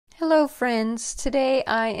Hello friends, today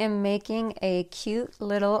I am making a cute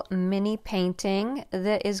little mini painting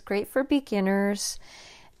that is great for beginners,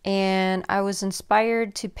 and I was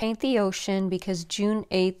inspired to paint the ocean because June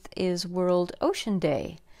 8th is World Ocean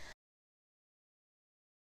Day.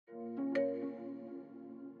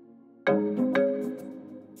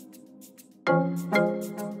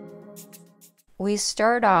 We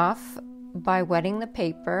start off by wetting the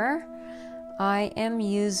paper. I am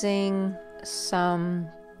using some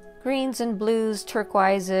greens and blues,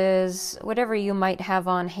 turquoises, whatever you might have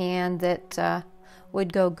on hand that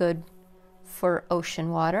would go good for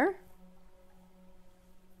ocean water.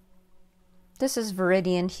 This is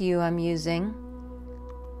Viridian hue I'm using.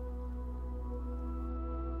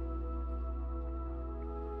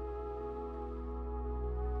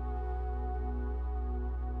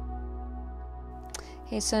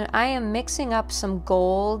 Okay, so I am mixing up some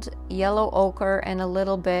gold, yellow ochre, and a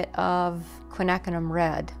little bit of quinacridone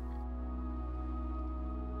red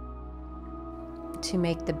to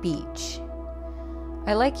make the beach.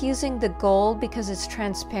 I like using the gold because it's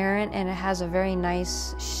transparent and it has a very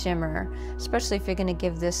nice shimmer, especially if you're going to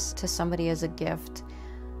give this to somebody as a gift.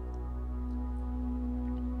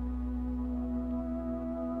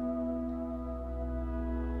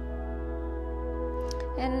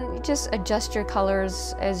 And just adjust your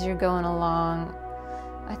colors as you're going along.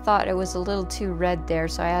 I thought it was a little too red there,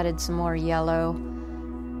 so I added some more yellow.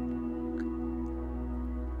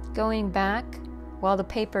 Going back while the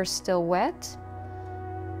paper's still wet,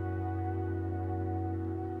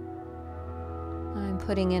 I'm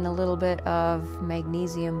putting in a little bit of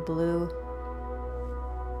magnesium blue.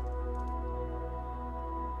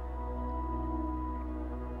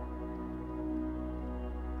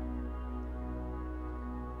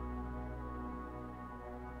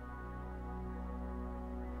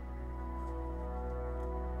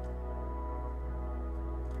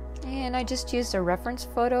 And I just used a reference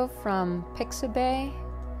photo from Pixabay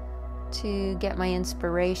to get my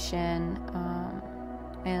inspiration,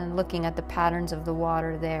 and looking at the patterns of the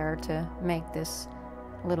water there to make this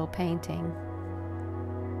little painting.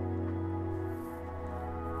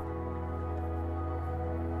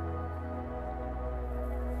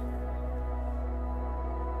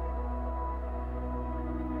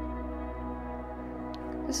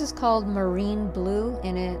 This is called Marine Blue,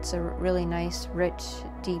 and it's a really nice, rich,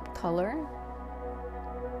 deep color.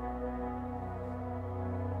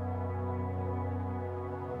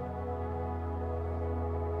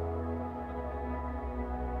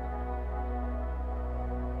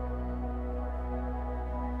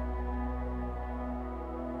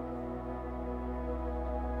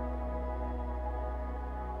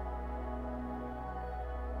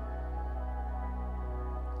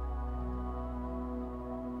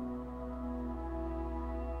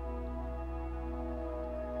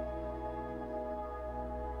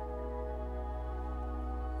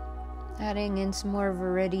 Adding in some more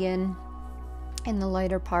Viridian in the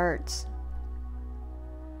lighter parts.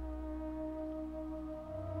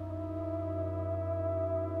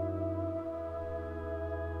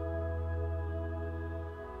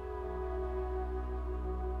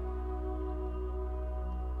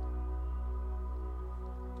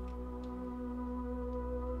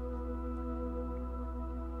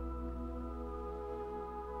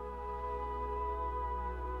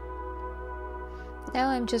 Now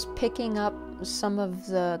I'm just picking up some of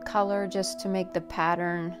the color just to make the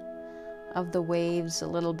pattern of the waves a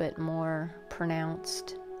little bit more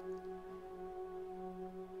pronounced.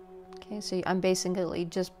 Okay, so I'm basically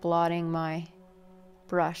just blotting my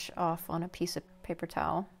brush off on a piece of paper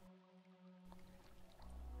towel.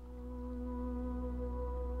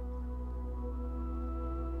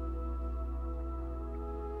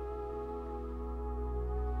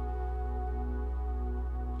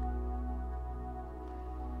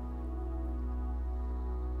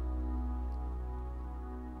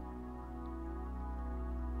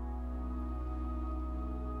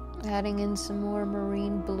 Adding in some more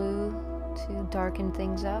marine blue to darken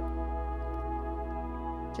things up.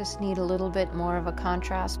 Just need a little bit more of a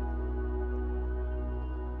contrast.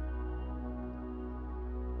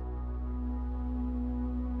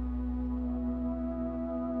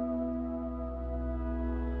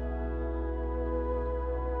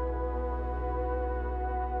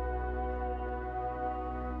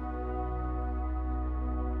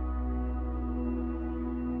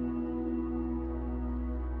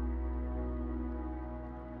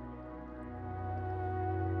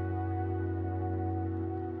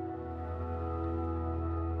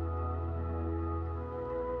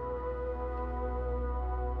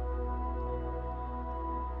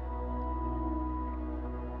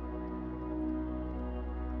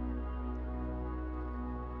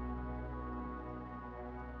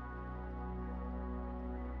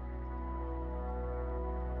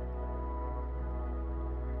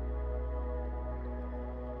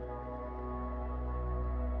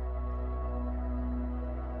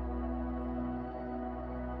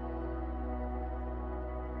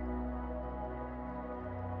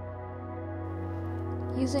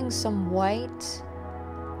 Using some white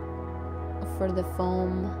for the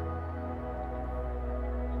foam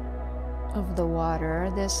of the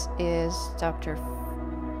water. This is Dr.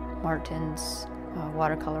 Martin's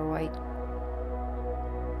watercolor white.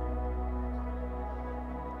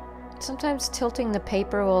 Sometimes tilting the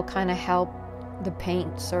paper will kind of help the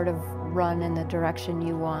paint sort of run in the direction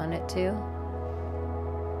you want it to.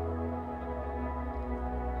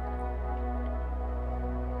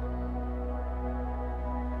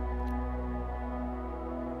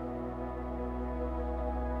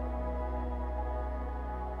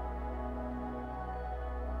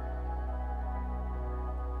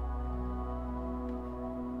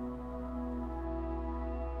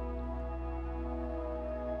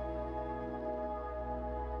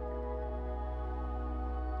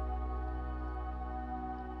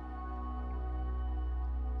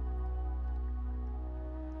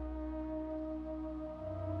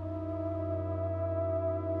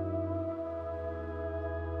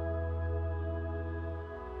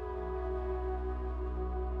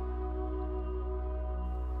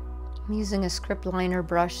 I'm using a script liner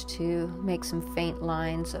brush to make some faint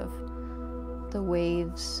lines of the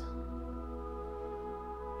waves,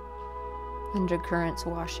 undercurrents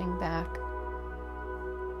washing back.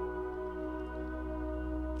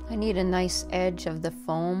 I need a nice edge of the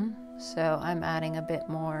foam, so I'm adding a bit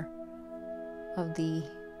more of the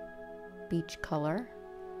beach color.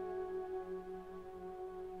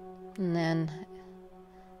 And then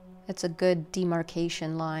it's a good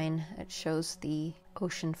demarcation line. It shows the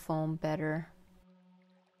ocean foam better.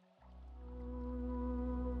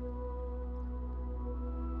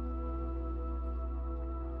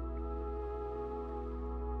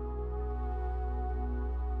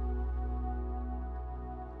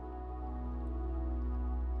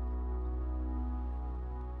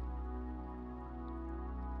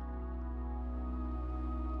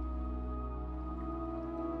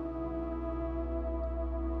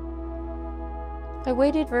 I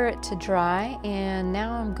waited for it to dry, and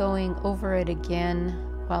now I'm going over it again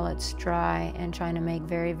while it's dry and trying to make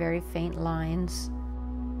very, very faint lines.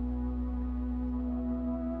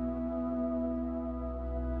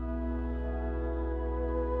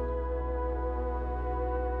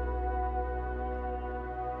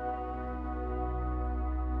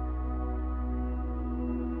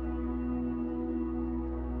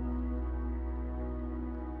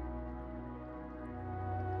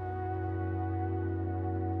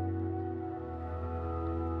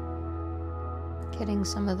 Getting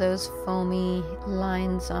some of those foamy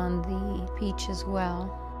lines on the beach as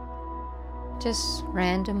well. Just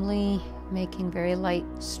randomly making very light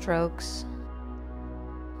strokes.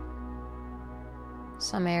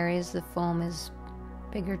 Some areas the foam is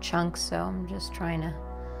bigger chunks, so I'm just trying to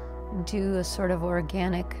do a sort of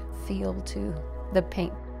organic feel to the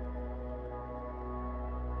paint.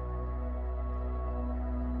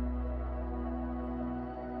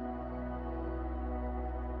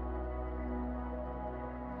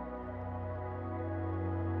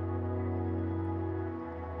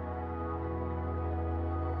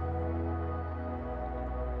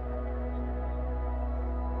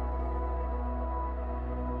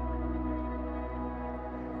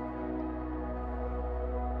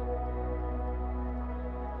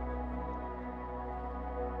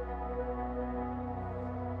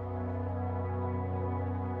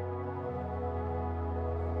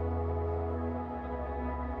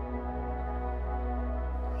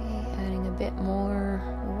 Bit more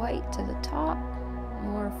white to the top,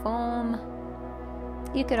 more foam.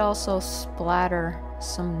 You could also splatter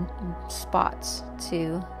some spots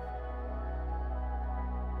too.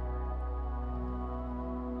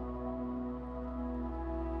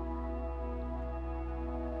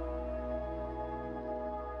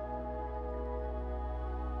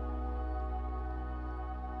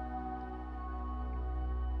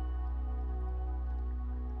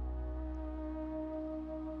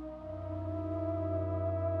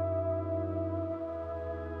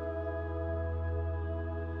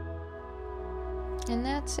 And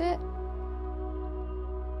that's it.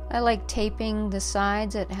 I like taping the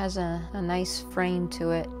sides. It has a nice frame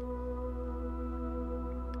to it.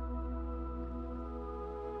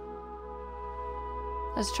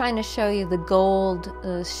 I was trying to show you the gold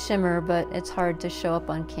shimmer, but it's hard to show up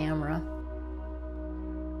on camera.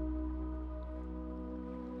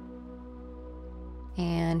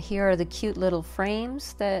 And here are the cute little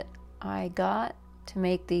frames that I got to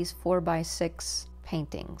make these 4x6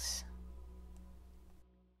 paintings.